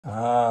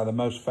The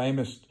most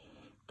famous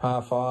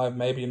par 5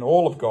 maybe in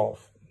all of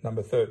golf,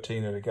 number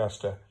 13 at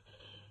Augusta.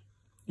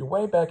 You're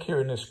way back here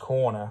in this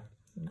corner.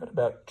 You've got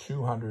about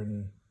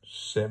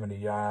 270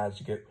 yards.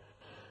 You get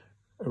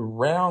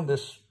around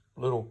this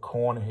little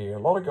corner here. A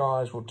lot of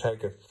guys will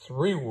take a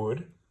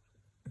 3-wood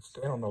and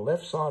stand on the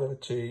left side of the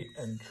tee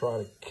and try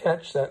to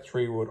catch that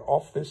 3-wood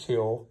off this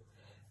hill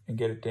and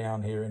get it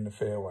down here in the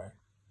fairway.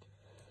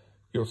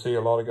 You'll see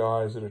a lot of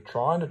guys that are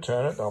trying to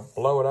turn it. They'll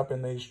blow it up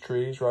in these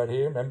trees right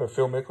here. Remember,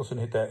 Phil Mickelson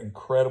hit that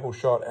incredible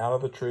shot out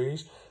of the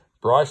trees.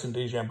 Bryson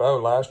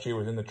DeChambeau last year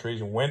was in the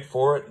trees and went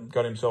for it and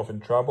got himself in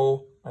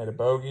trouble, made a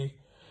bogey.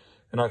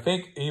 And I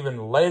think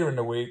even later in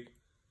the week,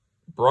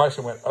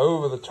 Bryson went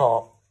over the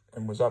top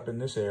and was up in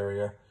this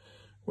area,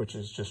 which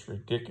is just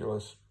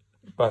ridiculous.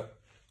 But,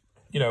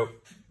 you know,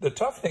 the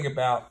tough thing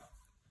about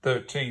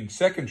 13's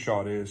second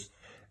shot is,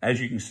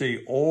 as you can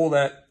see, all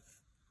that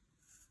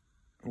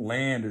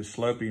land is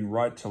sloping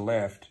right to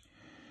left.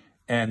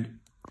 And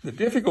the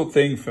difficult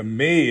thing for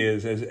me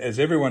is, as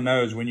everyone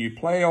knows, when you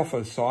play off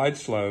a side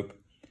slope,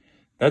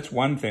 that's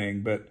one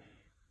thing. But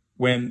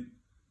when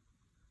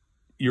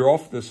you're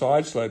off the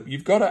side slope,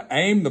 you've got to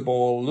aim the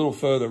ball a little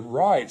further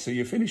right. So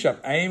you finish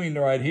up aiming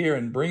right here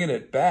and bringing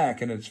it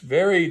back. And it's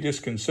very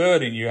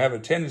disconcerting. You have a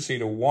tendency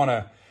to want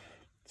to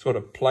sort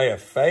of play a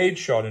fade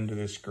shot into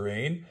this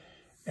green.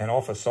 And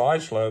off a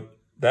side slope,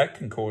 that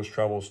can cause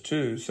troubles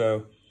too.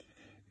 So,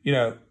 you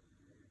know,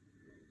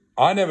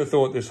 I never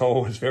thought this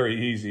hole was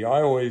very easy.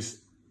 I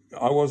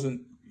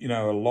wasn't, you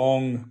know, a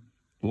long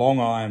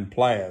iron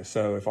player.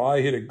 So if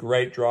I hit a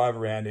great drive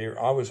around here,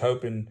 I was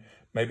hoping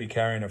maybe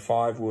carrying a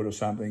 5-wood or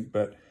something.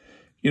 But,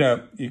 you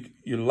know,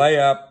 you lay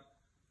up,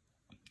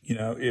 you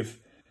know, if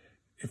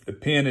the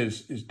pin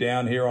is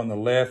down here on the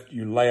left,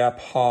 you lay up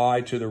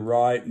high to the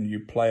right and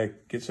you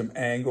get some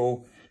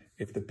angle.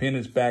 If the pin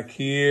is back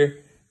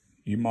here,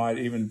 you might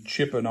even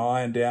chip an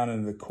iron down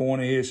into the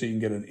corner here so you can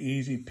get an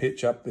easy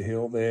pitch up the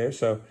hill there.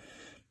 So,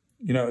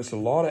 you know, it's a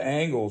lot of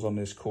angles on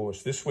this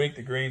course. This week,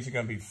 the greens are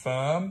going to be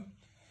firm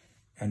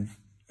and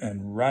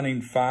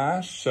running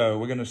fast. So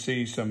we're going to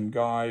see some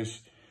guys,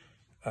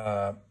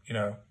 you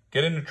know,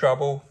 get into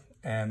trouble,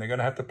 and they're going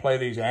to have to play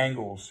these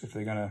angles if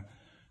they're going to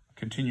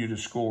continue to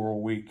score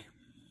all week.